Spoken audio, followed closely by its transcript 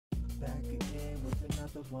Back again with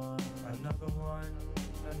another one. Welcome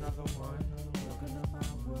to my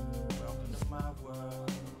world. Welcome to my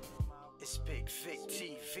world. It's Bigg Vic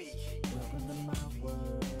TV. Welcome to my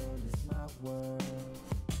world. It's my world.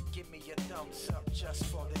 Give me a thumbs up just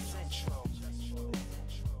for this intro.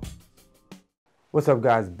 What's up,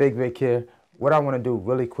 guys? Bigg Vic here. What I want to do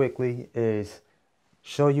really quickly is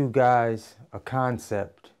show you guys a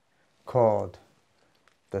concept called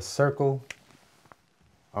the circle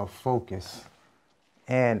of focus.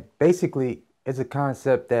 And basically, it's a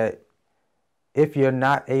concept that if you're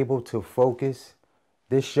not able to focus,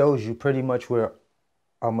 this shows you pretty much where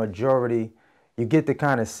a majority, you get to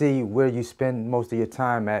kind of see where you spend most of your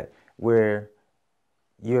time at, where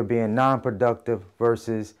you're being non-productive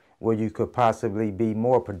versus where you could possibly be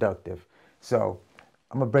more productive. So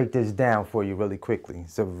I'm gonna break this down for you really quickly.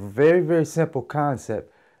 It's a very, very simple concept,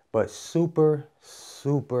 but super,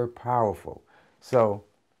 super powerful. So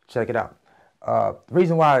check it out. The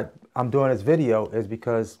reason why I'm doing this video is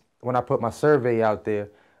because when I put my survey out there,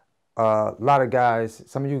 a lot of guys,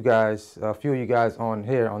 some of you guys, a few of you guys on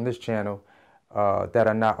here on this channel that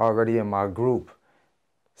are not already in my group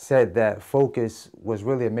said that focus was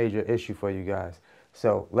really a major issue for you guys.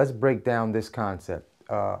 So let's break down this concept.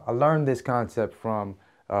 I learned this concept from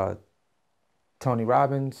Tony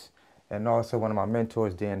Robbins and also one of my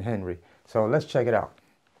mentors, Dan Henry. So let's check it out.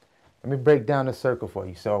 Let me break down the circle for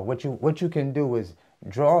you. So what you can do is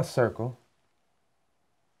draw a circle.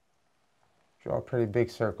 Draw a pretty big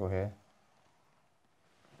circle here.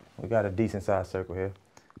 We got a decent sized circle here.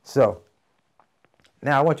 So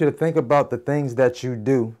now I want you to think about the things that you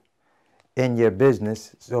do in your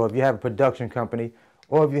business. So if you have a production company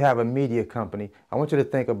or if you have a media company, I want you to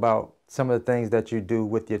think about some of the things that you do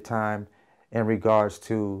with your time in regards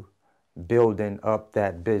to building up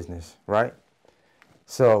that business, right?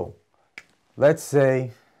 So let's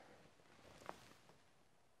say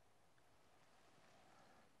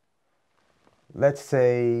let's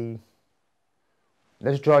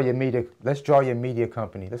draw your media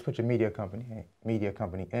company. Let's put your media company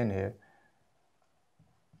in here.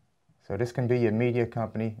 So this can be your media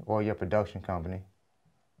company or your production company,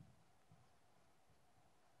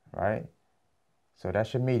 right? So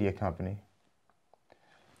that's your media company.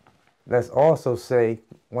 Let's also say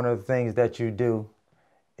one of the things that you do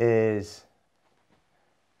is,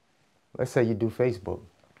 let's say you do Facebook,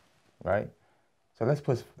 right? So let's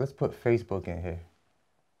put Facebook in here.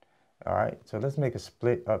 All right, so let's make a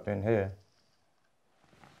split up in here.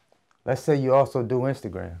 Let's say you also do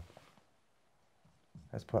Instagram.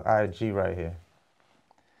 Let's put IG right here.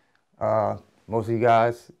 Most of you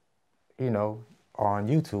guys, you know, are on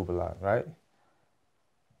YouTube a lot, right?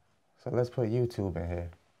 So let's put YouTube in here.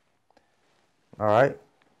 All right.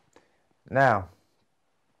 Now,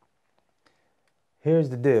 here's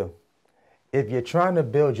the deal. If you're trying to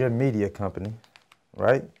build your media company,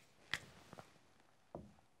 right?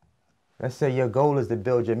 Let's say your goal is to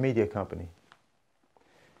build your media company.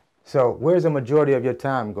 So where's the majority of your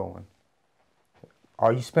time going?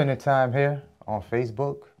 Are you spending time here on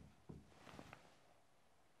Facebook?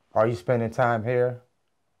 Are you spending time here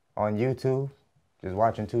on YouTube, just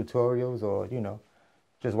watching tutorials or, you know,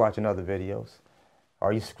 just watching other videos?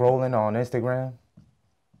 Are you scrolling on Instagram?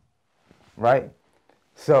 Right?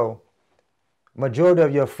 So majority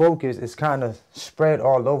of your focus is kind of spread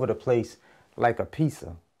all over the place like a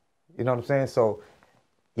pizza. You know what I'm saying? So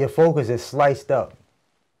your focus is sliced up.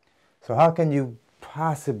 So how can you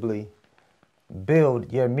possibly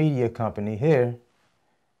build your media company here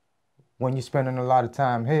when you're spending a lot of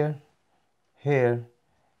time here, here,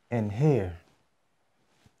 and here?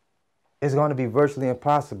 It's going to be virtually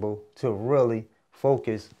impossible to really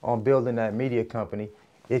focus on building that media company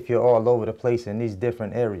if you're all over the place in these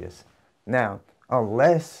different areas. Now,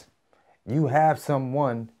 unless you have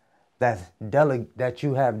someone that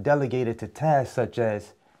you have delegated to tasks such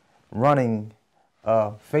as running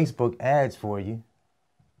Facebook ads for you,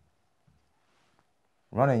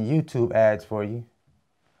 running YouTube ads for you,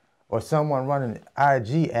 or someone running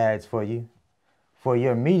IG ads for you, for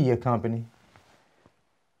your media company,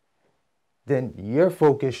 then your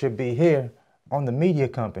focus should be here on the media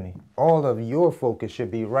company. All of your focus should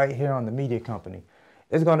be right here on the media company.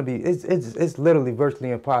 It's going to be, it's literally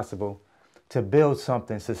virtually impossible to build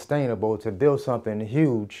something sustainable, to build something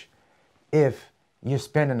huge, if you're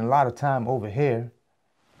spending a lot of time over here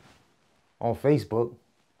on Facebook,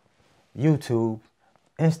 YouTube,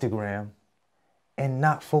 Instagram, and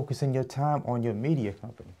not focusing your time on your media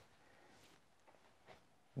company.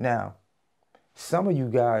 Now, some of you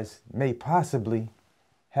guys may possibly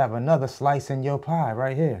have another slice in your pie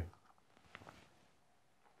right here.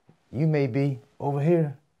 You may be over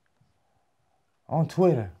here on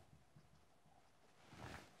Twitter.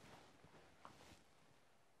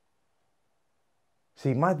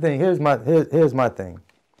 See, my thing, here's my thing.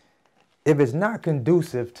 If it's not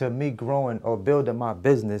conducive to me growing or building my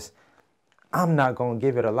business, I'm not going to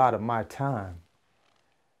give it a lot of my time.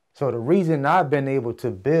 So the reason I've been able to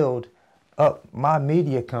build up my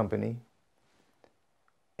media company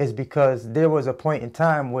is because there was a point in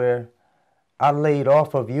time where I laid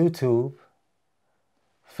off of YouTube,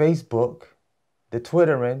 Facebook, the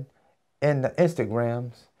Twittering, and the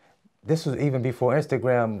Instagrams. This was even before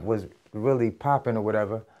Instagram was really popping or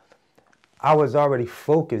whatever. I was already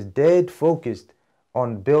focused, dead focused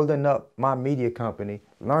on building up my media company,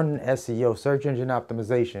 learning SEO, search engine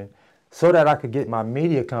optimization, so that I could get my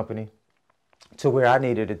media company to where I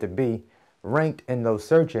needed it to be, ranked in those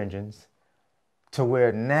search engines, to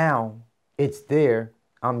where now it's there.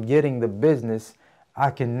 I'm getting the business. I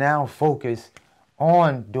can now focus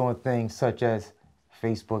on doing things such as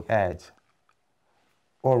Facebook ads,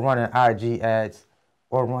 or running IG ads,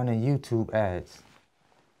 or running YouTube ads,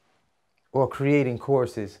 or creating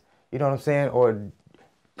courses, you know what I'm saying? Or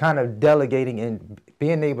kind of delegating and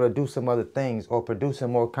being able to do some other things, or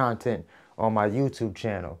producing more content on my YouTube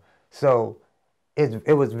channel. So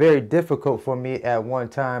it was very difficult for me at one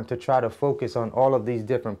time to try to focus on all of these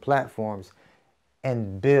different platforms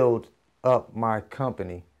and build up my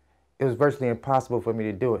company. It was virtually impossible for me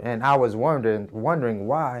to do it. And I was wondering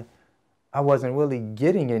why I wasn't really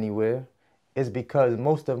getting anywhere. Is because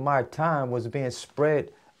most of my time was being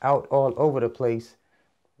spread out all over the place,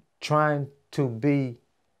 trying to be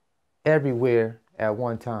everywhere at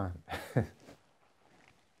one time.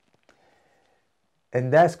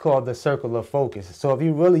 And that's called the circle of focus. So if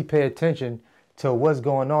you really pay attention to what's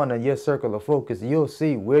going on in your circle of focus, you'll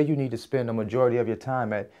see where you need to spend the majority of your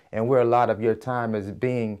time at, and where a lot of your time is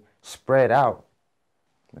being spread out.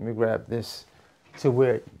 Let me grab this, to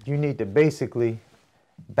where you need to basically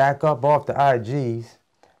back up off the IGs,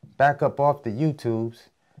 back up off the YouTubes,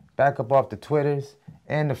 back up off the Twitters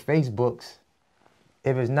and the Facebooks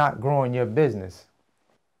if it's not growing your business.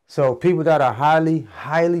 So people that are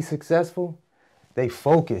highly successful, they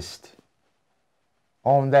focused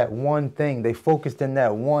on that one thing. They focused in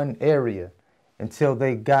that one area until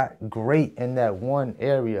they got great in that one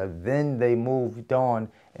area. Then they moved on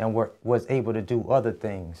and was able to do other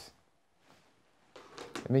things.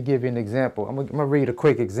 Let me give you an example. I'm going to read a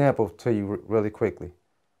quick example to you really quickly.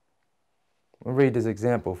 I'll read this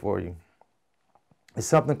example for you. It's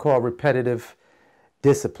something called repetitive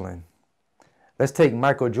discipline. Let's take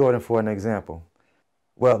Michael Jordan for an example.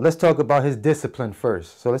 Well, let's talk about his discipline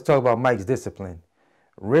first. So let's talk about Mike's discipline.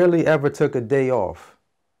 Rarely ever took a day off.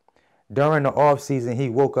 During the off season, he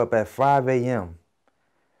woke up at 5 a.m.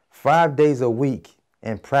 5 days a week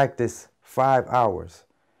and practiced 5 hours.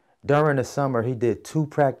 During the summer, he did 2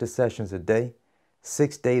 practice sessions a day,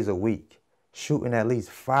 6 days a week, shooting at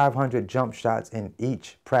least 500 jump shots in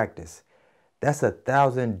each practice. That's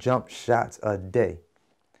 1,000 jump shots a day.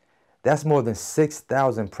 That's more than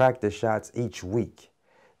 6,000 practice shots each week.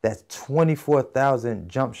 That's 24,000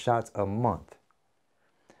 jump shots a month.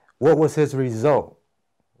 What was his result?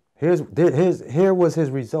 Here was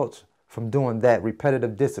his results from doing that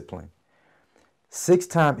repetitive discipline.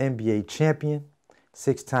 6-time NBA champion,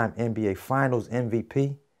 6-time NBA Finals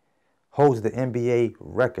MVP, holds the NBA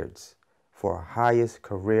records for highest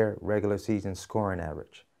career regular season scoring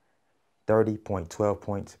average, 30.12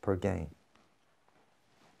 points per game.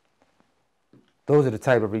 Those are the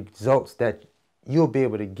type of results that you'll be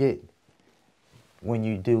able to get when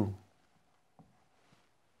you do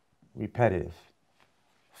repetitive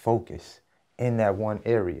focus in that one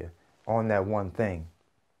area, on that one thing.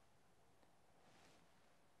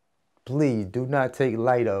 Please do not take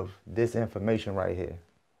light of this information right here.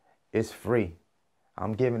 It's free.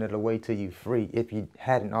 I'm giving it away to you free if you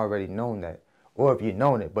hadn't already known that, or if you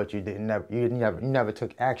known it but you never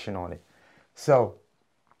took action on it. So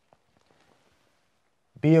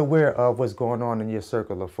be aware of what's going on in your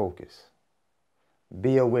circle of focus.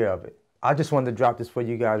 Be aware of it. I just wanted to drop this for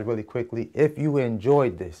you guys really quickly. If you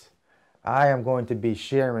enjoyed this, I am going to be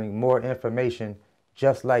sharing more information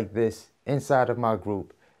just like this inside of my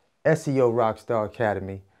group, SEO Rockstar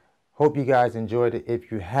Academy. Hope you guys enjoyed it.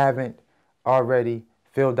 If you haven't already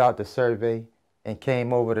filled out the survey and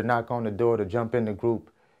came over to knock on the door to jump in the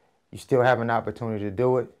group, you still have an opportunity to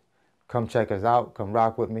do it. Come check us out. Come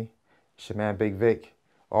rock with me. It's your man, Bigg Vic.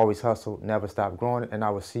 Always hustle, never stop growing, and I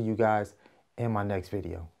will see you guys in my next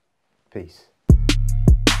video. Peace.